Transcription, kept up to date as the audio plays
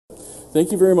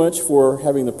Thank you very much for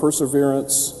having the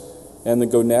perseverance and the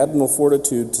gonadal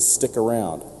fortitude to stick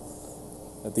around.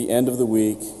 At the end of the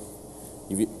week,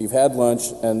 you've had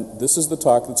lunch, and this is the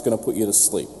talk that's going to put you to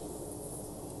sleep.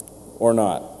 Or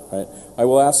not, right? I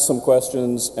will ask some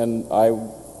questions, and I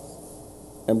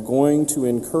am going to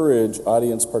encourage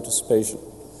audience participation.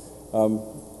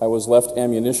 I was left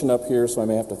ammunition up here, so I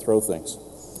may have to throw things.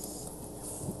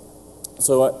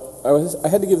 So I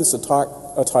had to give this a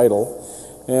title,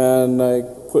 and I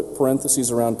put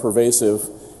parentheses around pervasive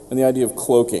and the idea of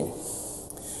cloaking.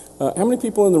 How many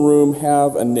people in the room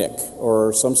have a nick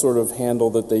or some sort of handle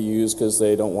that they use because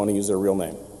they don't want to use their real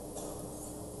name?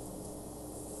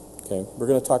 Okay, we're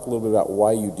going to talk a little bit about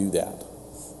why you do that.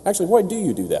 Actually, why do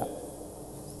you do that?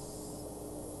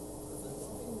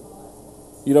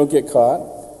 You don't get caught?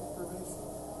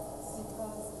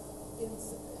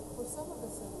 For some of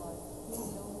us in life, we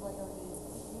know what our name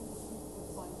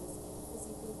would find us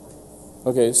physically hurt.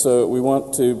 Okay, so we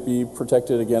want to be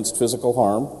protected against physical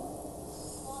harm.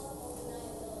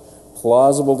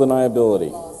 Plausible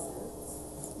deniability.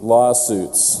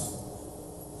 Lawsuits.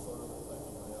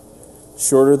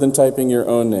 Shorter than typing your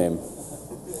own name.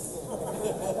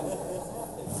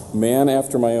 Man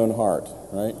after my own heart,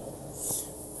 right?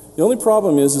 The only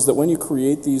problem is that when you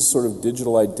create these sort of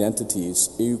digital identities,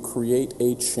 you create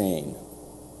a chain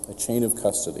of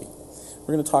custody.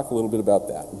 We're going to talk a little bit about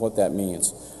that, and what that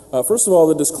means. First of all,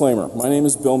 the disclaimer. My name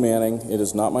is Bill Manning. It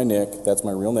is not my nick. That's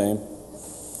my real name.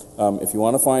 If you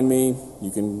want to find me,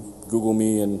 you can Google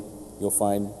me, and you'll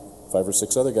find 5 or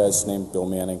 6 other guys named Bill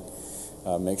Manning.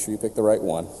 Make sure you pick the right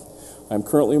one. I'm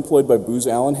currently employed by Booz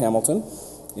Allen Hamilton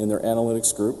in their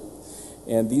analytics group,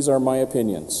 and these are my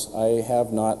opinions. I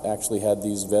have not actually had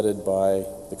these vetted by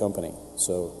the company,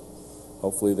 so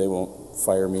hopefully they won't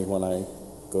fire me when I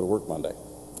go to work Monday.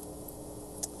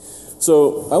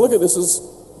 So I look at this as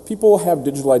people have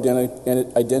digital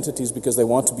identities because they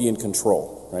want to be in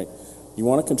control, right? You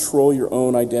want to control your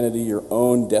own identity, your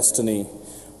own destiny.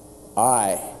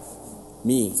 I'm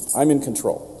in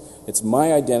control. It's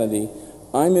my identity.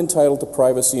 I'm entitled to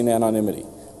privacy and anonymity.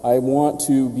 I want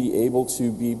to be able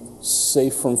to be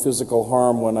safe from physical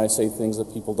harm when I say things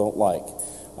that people don't like.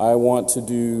 I want to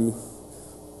do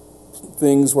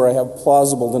things where I have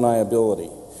plausible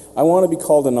deniability. I want to be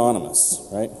called anonymous,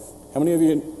 right? How many of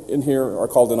you in here are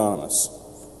called anonymous?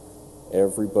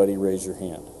 Everybody raise your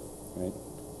hand, right?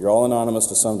 You're all anonymous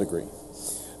to some degree.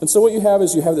 And so what you have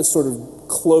is you have this sort of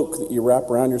cloak that you wrap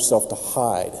around yourself to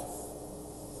hide.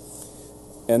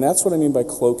 And that's what I mean by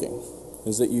cloaking,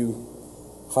 is that you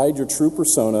hide your true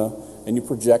persona and you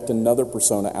project another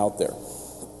persona out there.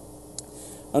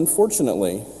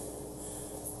 Unfortunately,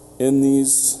 in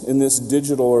this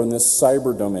digital or in this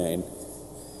cyber domain,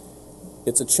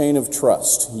 it's a chain of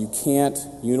trust. You can't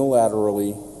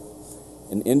unilaterally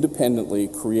and independently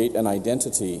create an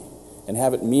identity and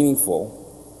have it meaningful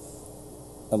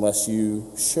unless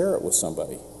you share it with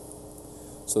somebody.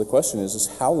 So the question is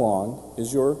how long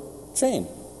is your chain?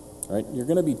 Right? You're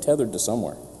going to be tethered to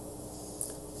somewhere.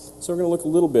 So we're going to look a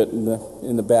little bit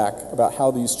in the back about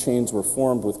how these chains were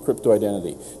formed with crypto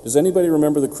identity. Does anybody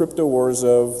remember the crypto wars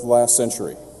of last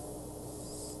century?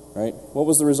 Right? What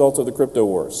was the result of the crypto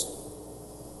wars?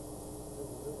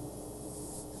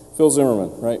 Phil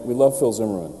Zimmerman, right? We love Phil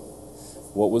Zimmerman.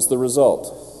 What was the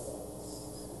result?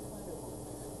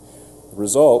 The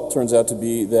result turns out to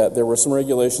be that there were some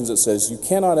regulations that says you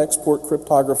cannot export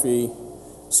cryptography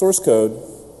source code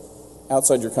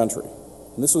outside your country.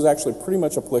 And this was actually pretty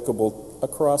much applicable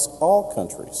across all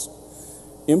countries.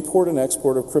 Import and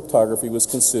export of cryptography was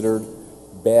considered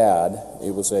bad.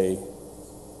 It was an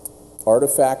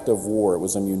artifact of war. It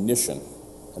was a munition,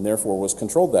 and therefore was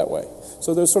controlled that way.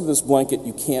 So there's sort of this blanket,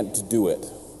 you can't do it.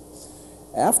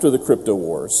 After the crypto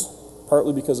wars,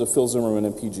 partly because of Phil Zimmerman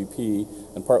and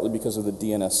PGP, and partly because of the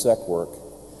DNSSEC work,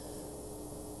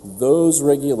 those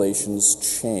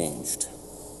regulations changed.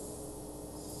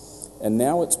 And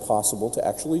now it's possible to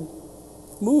actually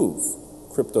move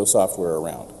crypto software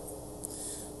around.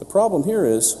 The problem here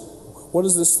is, what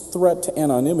is this threat to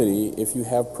anonymity if you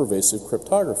have pervasive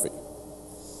cryptography?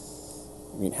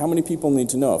 I mean, how many people need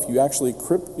to know? If you actually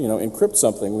encrypt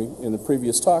something, in the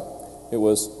previous talk, it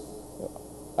was,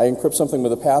 I encrypt something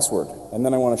with a password, and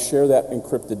then I want to share that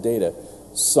encrypted data.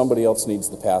 Somebody else needs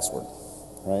the password,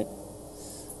 right?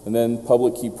 And then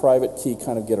public key, private key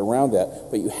kind of get around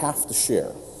that, but you have to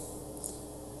share.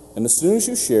 And as soon as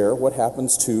you share, what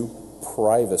happens to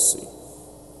privacy?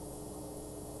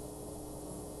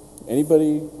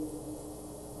 Anybody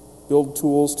build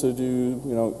tools to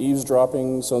do,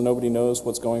 eavesdropping so nobody knows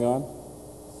what's going on?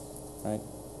 Right?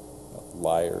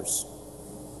 Liars.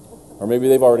 Or maybe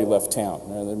they've already left town.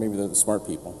 Maybe they're the smart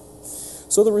people.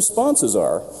 So the responses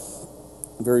are,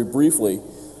 very briefly,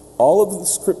 all of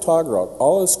this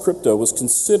crypto was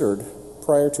considered,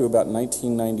 prior to about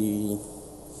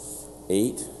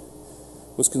 1998,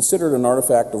 was considered an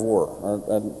artifact of war.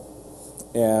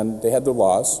 And they had their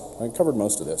laws. I covered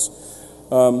most of this.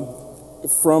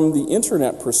 From the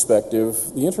internet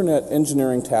perspective, the Internet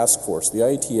Engineering Task Force, the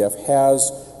IETF,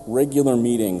 has regular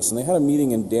meetings. And they had a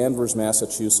meeting in Danvers,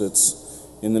 Massachusetts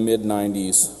in the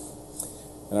mid-90s.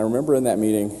 And I remember in that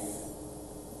meeting,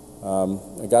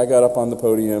 a guy got up on the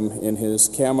podium in his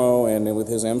camo and with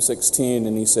his M16,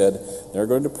 and he said, "They're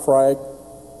going to pry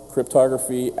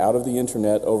cryptography out of the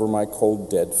internet over my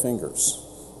cold, dead fingers."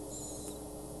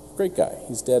 Great guy.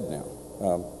 He's dead now.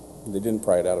 They didn't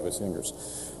pry it out of his fingers.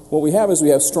 What we have is we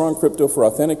have strong crypto for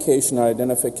authentication and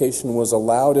identification was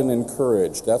allowed and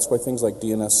encouraged. That's why things like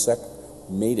DNSSEC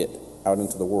made it out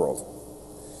into the world.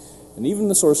 And even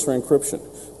the source for encryption.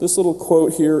 This little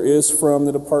quote here is from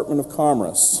the Department of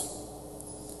Commerce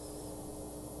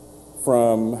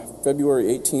from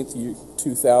February 18th,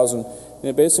 2000. And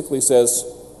it basically says,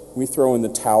 we throw in the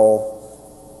towel.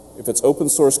 If it's open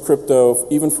source crypto,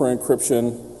 even for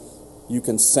encryption, you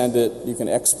can send it, you can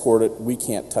export it, we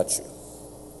can't touch you.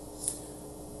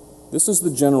 This is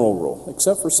the general rule,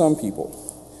 except for some people.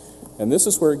 And this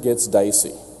is where it gets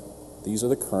dicey. These are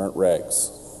the current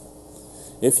regs.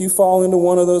 If you fall into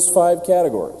one of those 5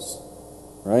 categories,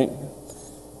 right,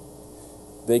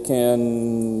 they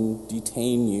can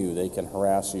detain you, they can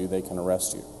harass you, they can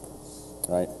arrest you,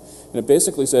 right? And it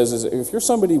basically says is if you're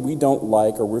somebody we don't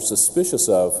like or we're suspicious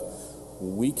of,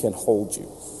 we can hold you.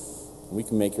 We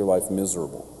can make your life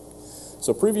miserable.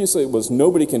 So previously it was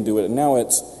nobody can do it, and now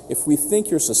it's if we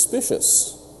think you're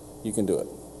suspicious, you can do it.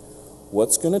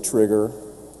 What's going to trigger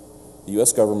the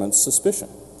U.S. government's suspicion,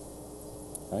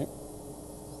 right?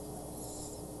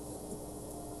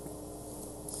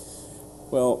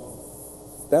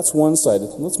 Well, that's one side.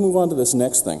 Let's move on to this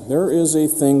next thing. There is a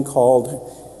thing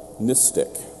called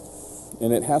NISTIC,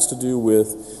 and it has to do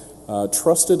with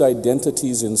trusted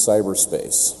identities in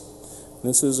cyberspace.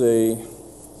 This is a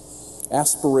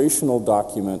aspirational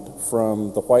document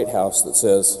from the White House that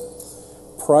says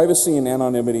privacy and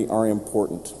anonymity are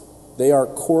important. They are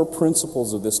core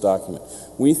principles of this document.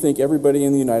 We think everybody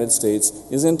in the United States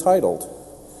is entitled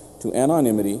to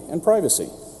anonymity and privacy,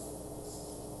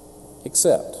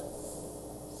 except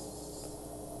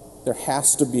there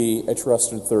has to be a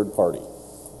trusted third party,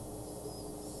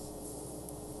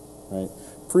 right?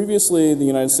 Previously, the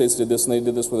United States did this, and they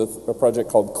did this with a project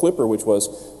called Clipper, which was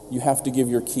you have to give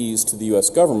your keys to the U.S.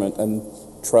 government and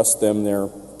trust them there,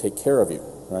 take care of you,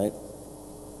 right?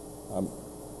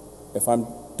 If I'm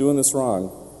doing this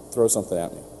wrong, throw something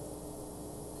at me.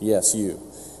 Yes, you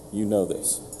know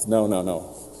this. No.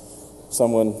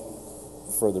 Someone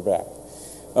further back.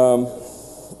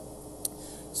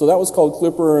 So that was called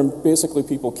Clipper, and basically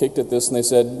people kicked at this and they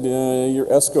said, your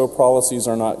ESCO policies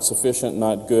are not sufficient,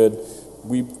 not good.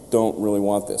 We don't really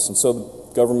want this. And so the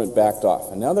government backed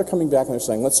off. And now they're coming back and they're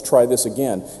saying, let's try this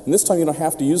again. And this time you don't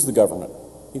have to use the government.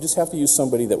 You just have to use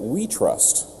somebody that we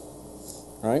trust,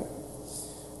 right?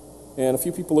 And a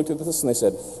few people looked at this and they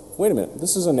said, wait a minute,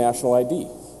 this is a national ID.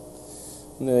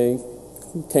 And they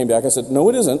came back and said, no,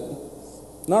 it isn't.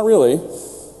 Not really.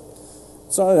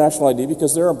 It's not a national ID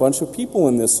because there are a bunch of people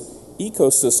in this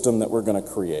ecosystem that we're going to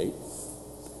create,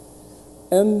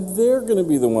 and they're going to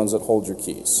be the ones that hold your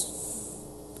keys.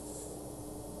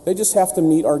 They just have to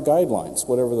meet our guidelines,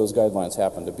 whatever those guidelines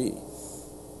happen to be,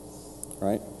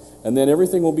 right? And then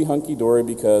everything will be hunky-dory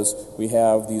because we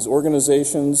have these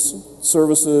organizations,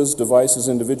 services, devices,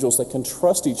 individuals that can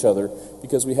trust each other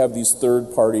because we have these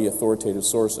third-party authoritative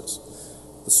sources.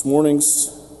 This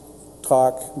morning's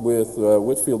talk with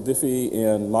Whitfield Diffie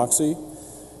and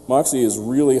Moxie is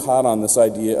really hot on this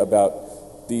idea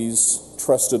about these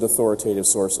trusted authoritative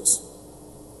sources.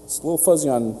 It's a little fuzzy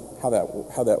on how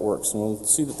that works, and we'll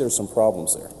see that there's some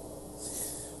problems there.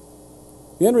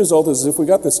 The end result is if we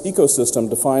got this ecosystem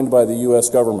defined by the U.S.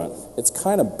 government, it's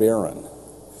kind of barren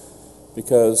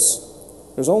because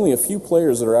there's only a few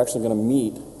players that are actually going to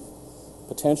meet,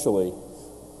 potentially,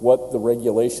 what the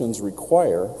regulations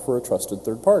require for a trusted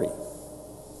third party,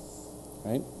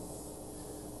 right?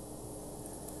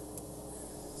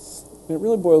 And it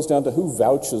really boils down to who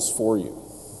vouches for you.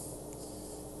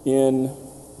 In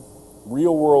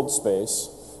real-world space,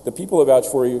 the people that vouch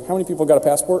for you, how many people got a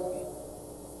passport? How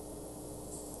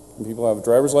many people have a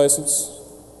driver's license?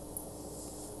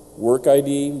 Work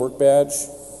ID, work badge?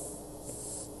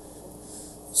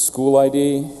 School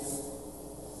ID?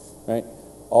 Right?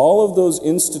 All of those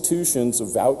institutions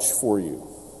vouch for you,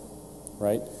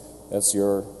 right? That's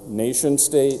your nation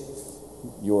state,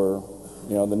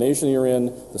 the nation you're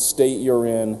in, the state you're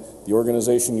in, the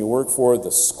organization you work for,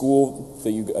 the school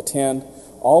that you attend.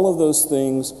 All of those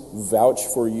things vouch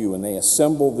for you, and they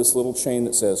assemble this little chain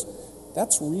that says,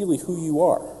 that's really who you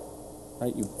are,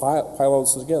 right? You pile all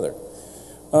this together.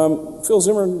 Phil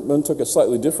Zimmerman took a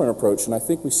slightly different approach, and I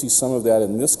think we see some of that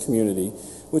in this community,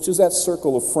 which is that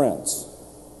circle of friends.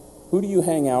 Who do you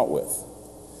hang out with?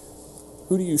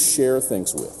 Who do you share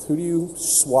things with? Who do you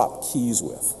swap keys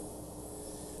with?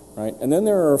 Right? And then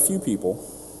there are a few people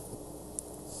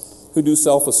who do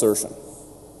self-assertion.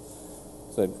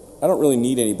 So I don't really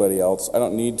need anybody else. I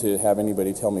don't need to have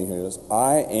anybody tell me who it is.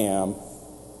 I am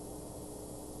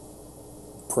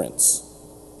Prince.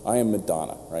 I am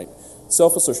Madonna, right?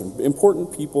 Self-assertion.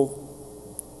 Important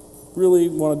people really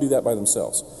want to do that by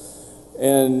themselves.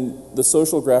 And the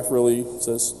social graph really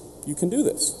says, you can do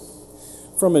this.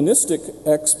 From monistic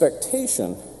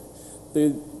expectation,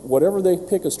 whatever they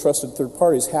pick as trusted third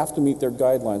parties have to meet their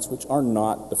guidelines, which are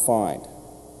not defined.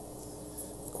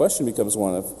 The question becomes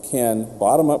one of, can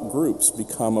bottom-up groups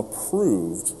become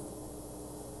approved,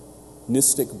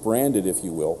 Mystic branded, if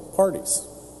you will, parties?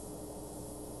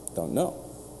 Don't know.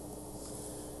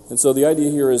 And so the idea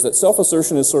here is that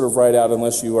self-assertion is sort of right out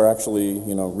unless you are actually,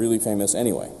 really famous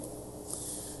anyway.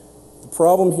 The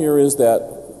problem here is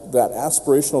that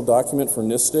aspirational document for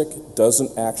NISTIC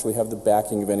doesn't actually have the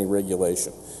backing of any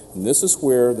regulation. And this is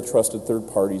where the trusted third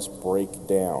parties break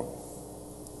down.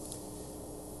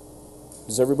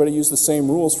 Does everybody use the same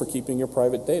rules for keeping your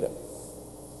private data?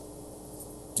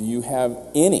 Do you have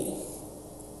any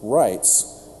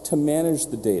rights to manage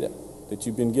the data that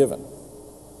you've been given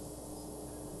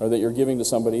or that you're giving to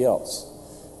somebody else?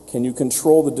 Can you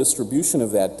control the distribution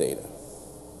of that data?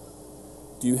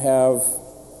 Do you have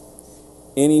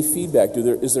any feedback?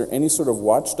 Is there any sort of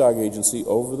watchdog agency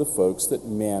over the folks that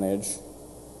manage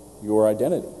your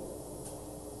identity?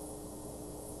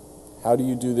 How do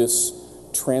you do this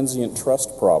transient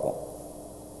trust problem?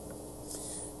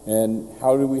 And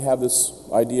how do we have this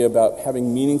idea about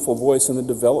having meaningful voice in the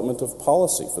development of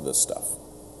policy for this stuff?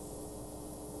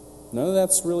 None of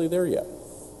that's really there yet.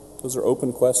 Those are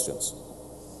open questions.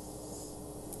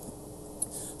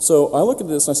 So I looked at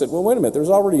this and I said, well, wait a minute, there's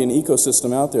already an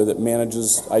ecosystem out there that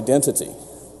manages identity,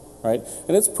 right?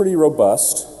 And it's pretty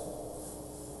robust,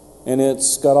 and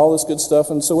it's got all this good stuff.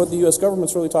 And so what the U.S.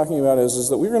 government's really talking about is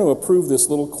that we're going to approve this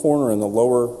little corner in the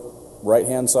lower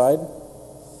right-hand side,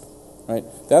 right?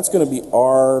 That's going to be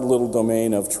our little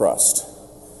domain of trust.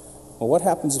 Well, what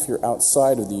happens if you're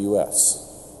outside of the U.S.,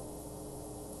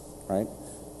 right?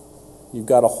 You've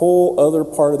got a whole other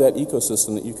part of that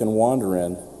ecosystem that you can wander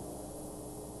in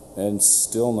and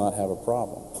still not have a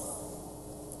problem.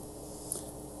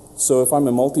 So if I'm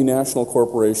a multinational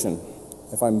corporation,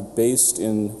 if I'm based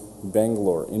in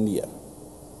Bangalore, India,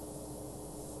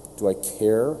 do I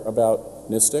care about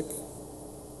NISTIC?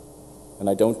 And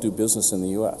I don't do business in the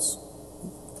US?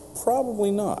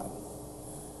 Probably not.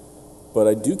 But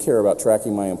I do care about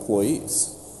tracking my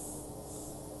employees.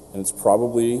 And it's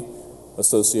probably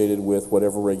associated with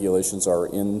whatever regulations are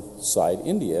inside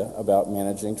India about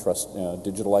managing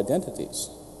digital identities.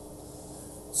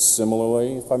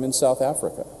 Similarly, if I'm in South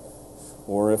Africa,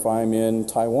 or if I'm in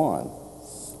Taiwan,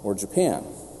 or Japan,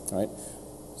 right?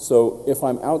 So if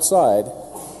I'm outside,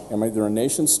 I'm either a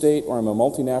nation state or I'm a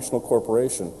multinational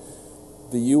corporation,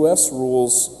 the U.S.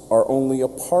 rules are only a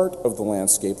part of the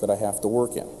landscape that I have to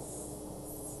work in.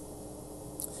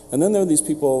 And then there are these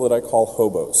people that I call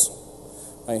hobos.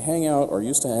 I hang out, or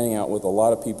used to hang out, with a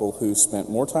lot of people who spent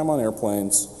more time on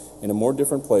airplanes in more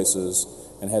different places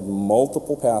and had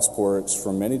multiple passports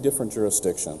from many different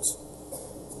jurisdictions.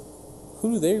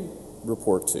 Who do they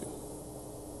report to?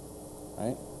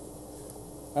 Right?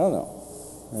 I don't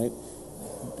know. Right?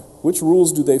 Which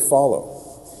rules do they follow?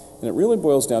 And it really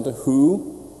boils down to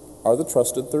who are the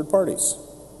trusted third parties.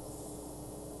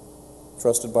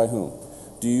 Trusted by whom?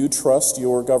 Do you trust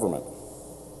your government?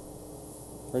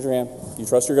 Raise your hand. Do you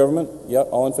trust your government? Yep.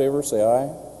 All in favor, say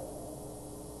aye.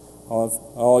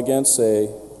 All against, say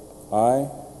aye.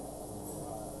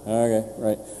 Okay,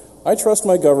 right. I trust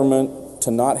my government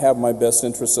to not have my best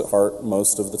interests at heart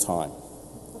most of the time.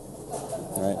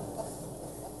 Right?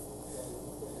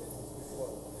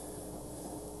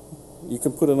 You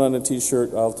can put it on a t-shirt,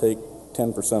 I'll take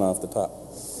 10% off the top.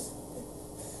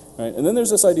 Right? And then there's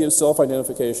this idea of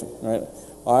self-identification, right?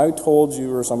 I told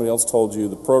you, or somebody else told you,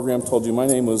 the program told you my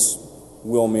name was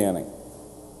Will Manning.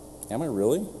 Am I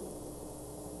really?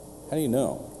 How do you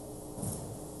know?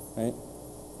 Right?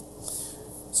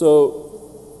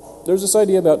 So there's this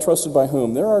idea about trusted by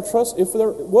whom. If there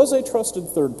was a trusted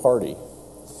third party,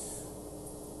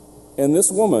 and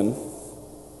this woman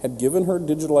had given her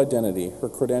digital identity, her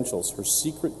credentials, her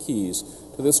secret keys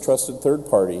to this trusted third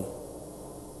party,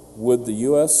 would the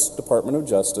U.S. Department of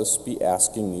Justice be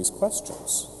asking these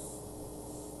questions?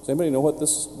 Does anybody know what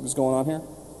this is going on here?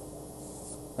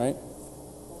 Right?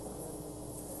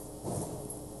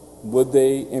 Would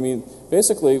they, I mean,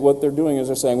 basically what they're doing is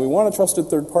they're saying, we want a trusted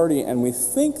third party, and we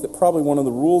think that probably one of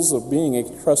the rules of being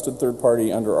a trusted third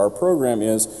party under our program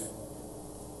is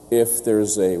if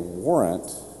there's a warrant,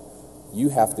 you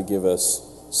have to give us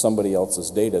somebody else's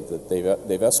data that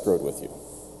they've escrowed with you.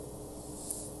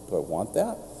 Do I want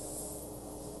that?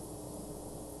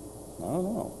 I don't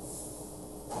know.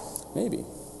 Maybe.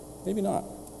 Maybe not.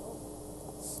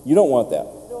 You don't want that.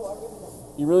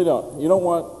 You really don't. You don't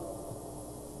want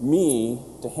me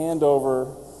to hand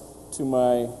over to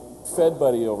my Fed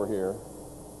buddy over here.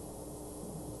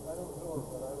 I don't know it,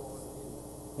 but I don't want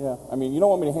it either. Yeah, I mean, you don't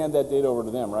want me to hand that data over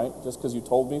to them, right? Just because you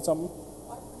told me something?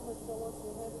 I pretty much don't want you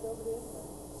to hand it over to anyone.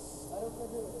 I don't care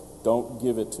who it is. Don't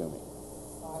give it to me.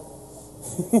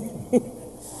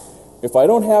 If I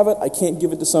don't have it, I can't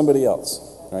give it to somebody else,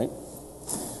 right?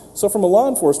 So from a law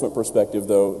enforcement perspective,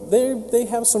 though, they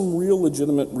have some real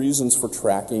legitimate reasons for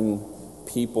tracking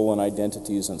people and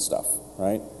identities and stuff,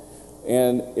 right?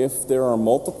 And if there are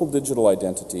multiple digital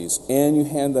identities and you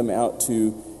hand them out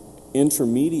to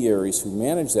intermediaries who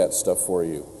manage that stuff for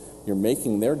you, you're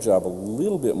making their job a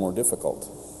little bit more difficult,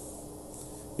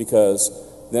 because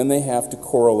then they have to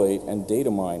correlate and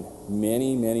data mine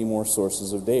many, many more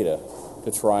sources of data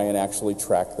to try and actually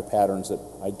track the patterns that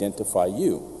identify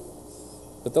you.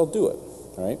 But they'll do it,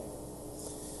 right?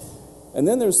 And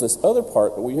then there's this other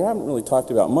part that we haven't really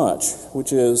talked about much,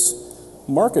 which is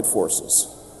market forces.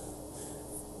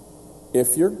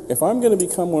 If I'm going to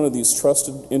become one of these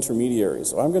trusted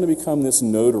intermediaries, if I'm going to become this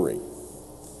notary,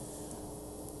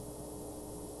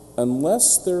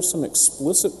 unless there's some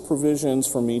explicit provisions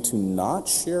for me to not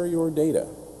share your data,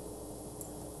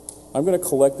 I'm going to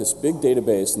collect this big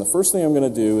database, and the first thing I'm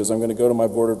going to do is I'm going to go to my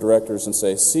board of directors and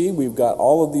say, see, we've got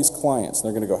all of these clients, and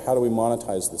they're going to go, how do we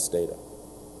monetize this data?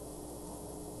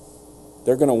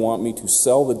 They're going to want me to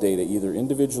sell the data either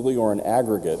individually or in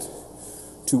aggregate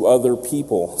to other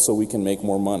people so we can make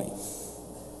more money.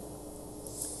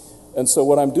 And so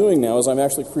what I'm doing now is I'm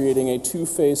actually creating a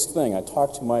two-faced thing. I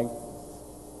talk to my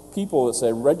people that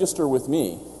say, register with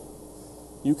me.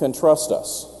 You can trust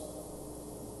us.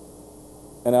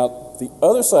 And out the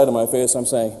other side of my face, I'm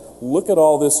saying, look at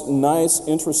all this nice,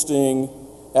 interesting,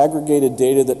 aggregated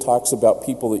data that talks about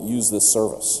people that use this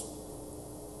service.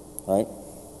 Right?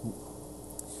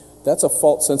 That's a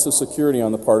false sense of security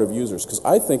on the part of users, because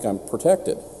I think I'm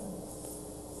protected.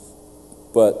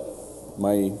 But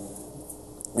my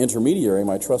intermediary,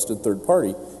 my trusted third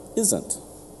party, isn't.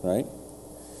 Right?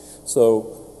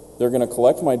 So they're going to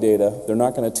collect my data, they're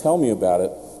not going to tell me about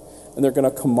it, and they're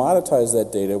going to commoditize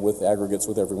that data with aggregates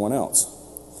with everyone else.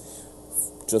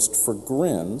 Just for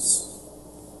grins,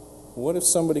 what if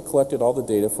somebody collected all the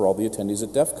data for all the attendees at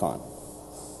DEFCON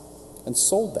and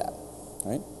sold that,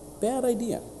 right? Bad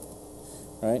idea,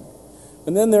 right?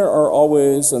 And then there are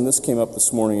always, and this came up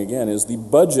this morning again, is the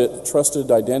budget trusted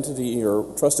identity or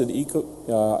trusted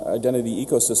identity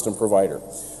ecosystem provider.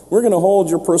 We're going to hold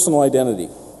your personal identity,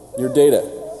 your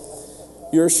data,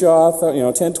 your SHA,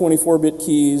 1024-bit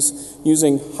keys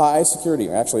using high security.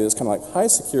 Actually, it's kind of like high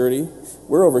security.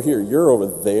 We're over here. You're over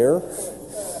there.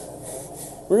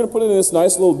 We're going to put it in this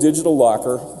nice little digital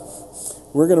locker.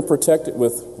 We're going to protect it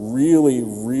with really,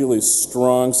 really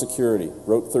strong security.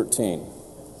 Rote 13.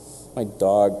 My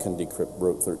dog can decrypt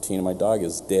Rote 13, and my dog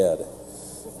is dead.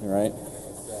 All right?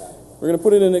 We're going to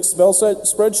put it in an Excel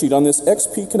spreadsheet on this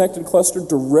XP connected cluster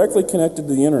directly connected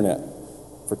to the internet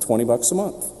for $20 a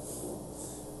month.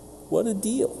 What a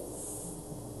deal,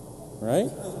 right?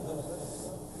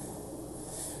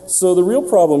 So the real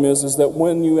problem is that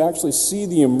when you actually see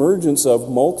the emergence of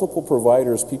multiple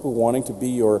providers, people wanting to be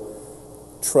your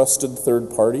trusted third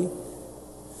party,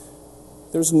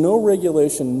 there's no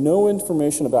regulation, no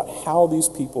information about how these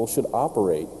people should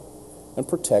operate and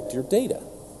protect your data,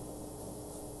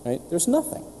 right? There's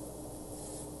nothing.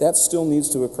 That still needs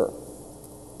to occur,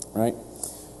 right?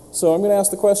 So I'm going to ask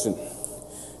the question.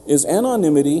 Is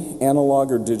anonymity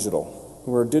analog or digital?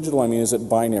 Where digital, I mean, is it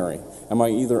binary? Am I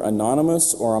either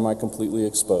anonymous or am I completely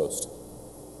exposed?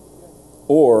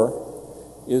 Or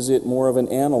is it more of an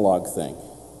analog thing?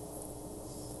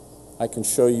 I can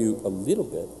show you a little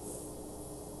bit,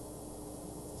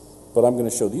 but I'm going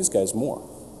to show these guys more,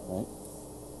 right?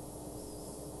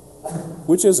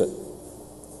 Which is it?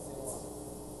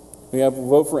 We have a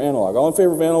vote for analog. All in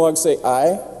favor of analog say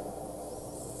aye.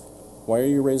 Why are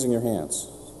you raising your hands?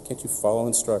 Can't you follow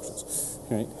instructions?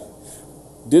 Right?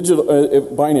 Digital,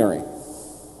 binary.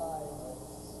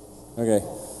 Okay.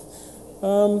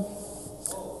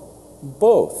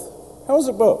 Both. How is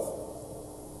it both?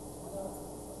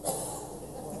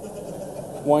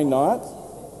 Why not? Somebody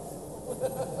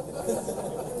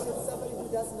who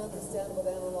doesn't understand what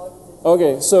analog is.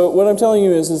 Okay, so what I'm telling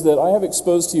you is that I have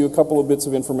exposed to you a couple of bits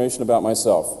of information about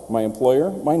myself. My employer,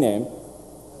 my name,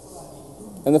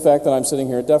 and the fact that I'm sitting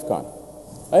here at DEFCON.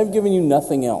 I have given you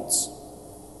nothing else.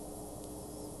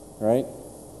 Right?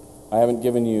 I haven't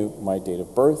given you my date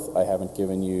of birth. I haven't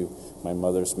given you my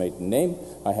mother's maiden name.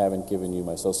 I haven't given you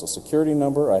my social security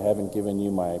number. I haven't given you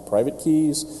my private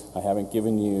keys. I haven't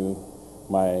given you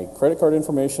my credit card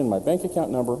information, my bank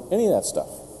account number, any of that stuff.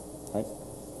 Right?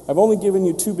 I've only given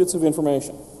you 2 bits of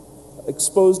information,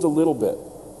 exposed a little bit.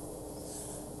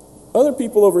 Other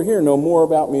people over here know more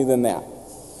about me than that.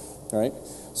 Right?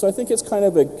 So I think it's kind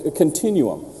of a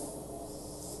continuum.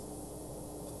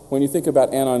 When you think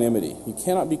about anonymity, you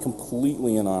cannot be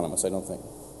completely anonymous, I don't think.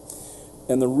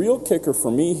 And the real kicker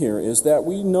for me here is that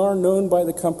we are known by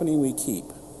the company we keep.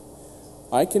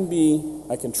 I can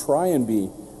try and be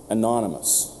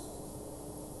anonymous.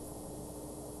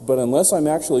 But unless I'm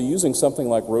actually using something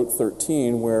like Rote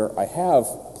 13 where I have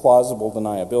plausible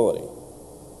deniability,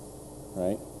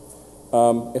 right?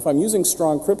 If I'm using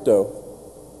strong crypto,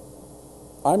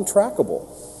 I'm trackable.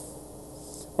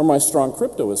 Or my strong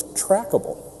crypto is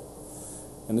trackable.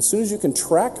 And as soon as you can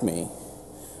track me,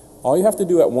 all you have to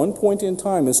do at one point in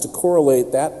time is to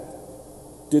correlate that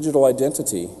digital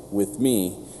identity with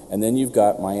me, and then you've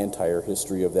got my entire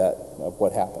history of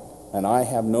what happened. And I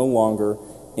have no longer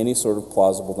any sort of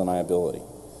plausible deniability.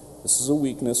 This is a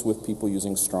weakness with people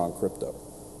using strong crypto.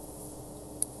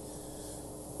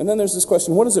 And then there's this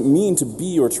question, what does it mean to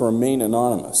be or to remain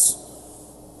anonymous?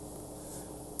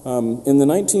 In the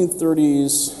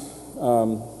 1930s,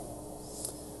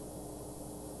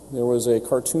 there was a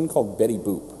cartoon called Betty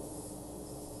Boop.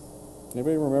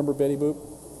 Anybody remember Betty Boop?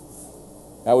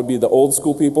 That would be the old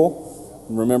school people.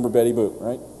 Remember Betty Boop,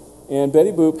 right? And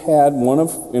Betty Boop had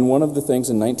in one of the things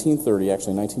in 1930,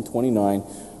 actually 1929,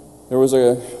 there was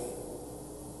a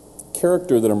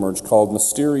character that emerged called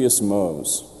Mysterious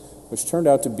Mose, which turned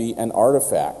out to be an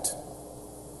artifact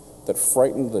that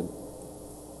frightened the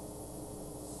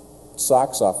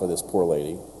socks off of this poor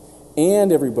lady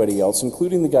and everybody else,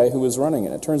 including the guy who was running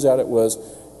it. It turns out it was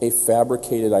a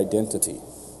fabricated identity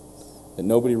that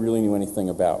nobody really knew anything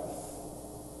about.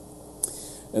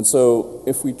 And so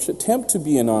if we attempt to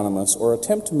be anonymous or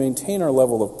attempt to maintain our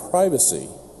level of privacy,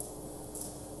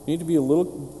 we need to be a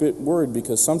little bit worried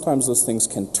because sometimes those things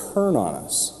can turn on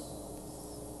us.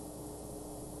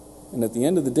 And at the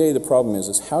end of the day, the problem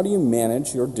is how do you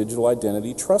manage your digital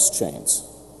identity trust chains?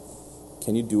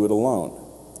 Can you do it alone?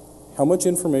 How much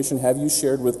information have you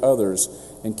shared with others,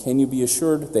 and can you be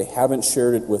assured they haven't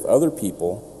shared it with other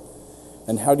people?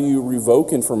 And how do you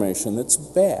revoke information that's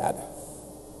bad?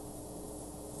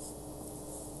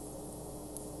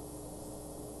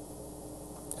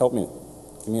 Help me.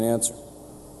 Give me an answer.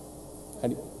 How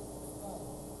do you...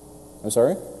 I'm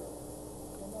sorry?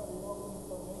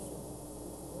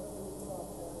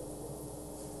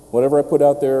 Whatever I put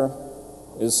out there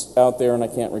is out there and I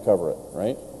can't recover it,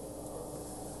 right?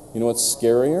 You know what's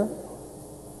scarier?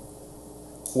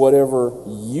 Whatever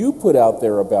you put out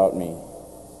there about me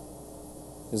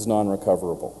is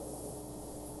non-recoverable.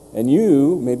 And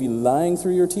you may be lying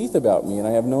through your teeth about me and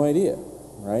I have no idea,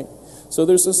 right? So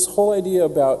there's this whole idea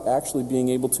about actually being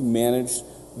able to manage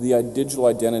the digital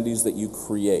identities that you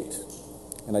create.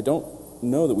 And I don't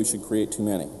know that we should create too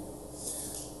many.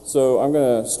 So I'm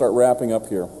going to start wrapping up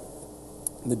here.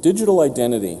 The digital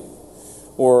identity,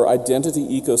 or identity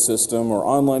ecosystem, or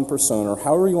online persona, or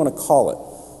however you want to call it,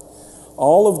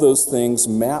 all of those things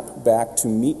map back to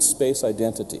meat space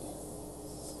identity,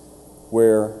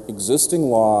 where existing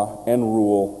law and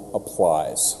rule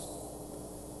applies.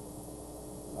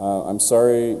 I'm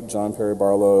sorry, John Perry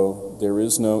Barlow, there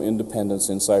is no independence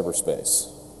in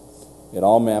cyberspace. It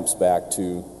all maps back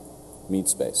to meat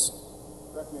space.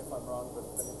 Correct me if I'm wrong, but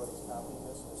if anybody's copying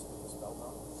this and it's spelled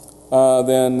wrong?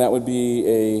 Then that would be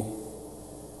a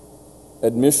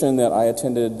admission that I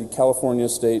attended the California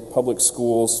State Public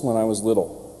Schools when I was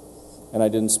little, and I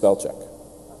didn't spell check.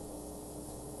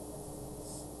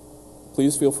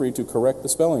 Please feel free to correct the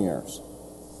spelling errors.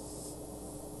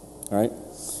 All right?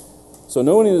 So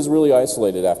no one is really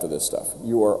isolated after this stuff.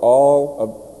 You are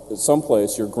all, at some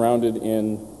place, you're grounded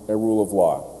in a rule of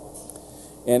law.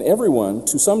 And everyone,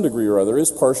 to some degree or other,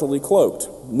 is partially cloaked.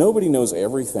 Nobody knows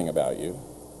everything about you.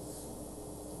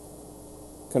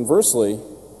 Conversely,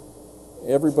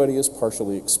 everybody is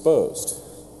partially exposed.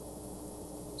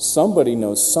 somebody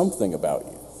knows something about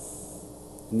you,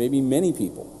 and maybe many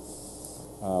people.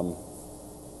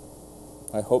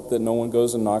 I hope that no one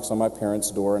goes and knocks on my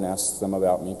parents' door and asks them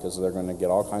about me, because they're going to get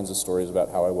all kinds of stories about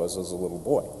how I was as a little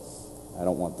boy. I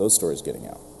don't want those stories getting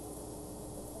out.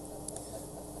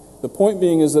 The point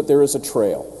being is that there is a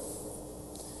trail.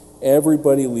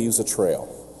 Everybody leaves a trail.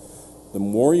 The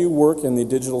more you work in the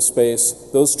digital space,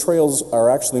 those trails are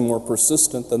actually more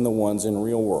persistent than the ones in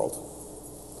real world,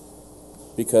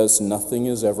 because nothing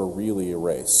is ever really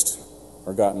erased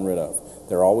or gotten rid of.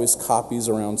 There are always copies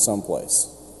around someplace,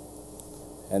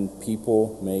 and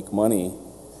people make money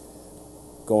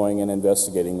going and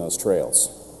investigating those trails.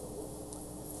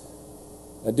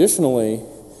 Additionally,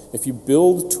 if you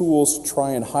build tools to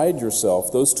try and hide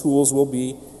yourself, those tools will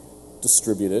be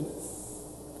distributed.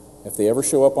 If they ever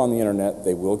show up on the internet,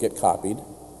 they will get copied,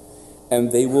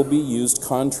 and they will be used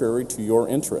contrary to your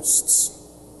interests.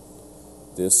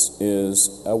 This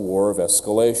is a war of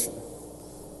escalation.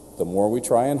 The more we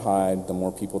try and hide, the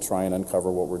more people try and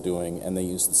uncover what we're doing, and they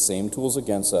use the same tools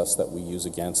against us that we use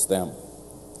against them.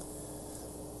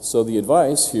 So the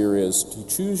advice here is to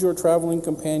choose your traveling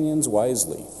companions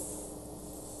wisely.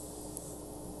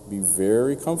 Be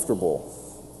very comfortable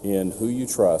in who you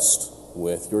trust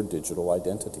with your digital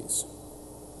identities.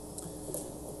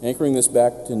 Anchoring this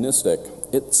back to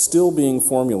NISTIC, it's still being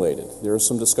formulated. There are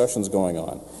some discussions going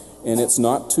on. And it's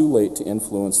not too late to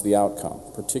influence the outcome,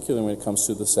 particularly when it comes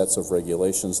to the sets of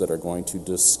regulations that are going to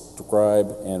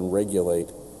describe and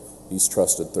regulate these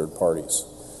trusted third parties.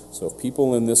 So if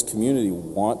people in this community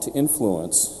want to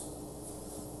influence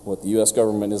what the U.S.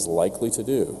 government is likely to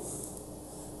do,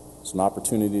 it's an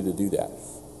opportunity to do that.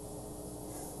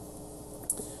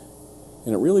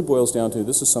 And it really boils down to,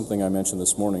 this is something I mentioned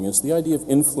this morning, is the idea of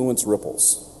influence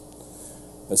ripples.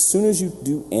 As soon as you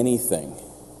do anything,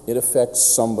 it affects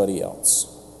somebody else.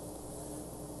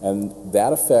 And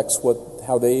that affects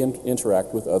how they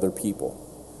interact with other people.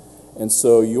 And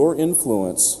so your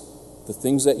influence, the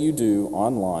things that you do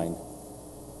online,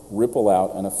 ripple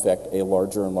out and affect a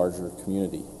larger and larger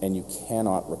community. And you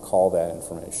cannot recall that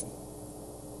information.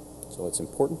 So it's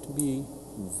important to be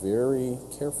very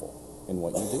careful in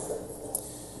what you do.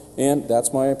 And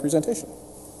that's my presentation.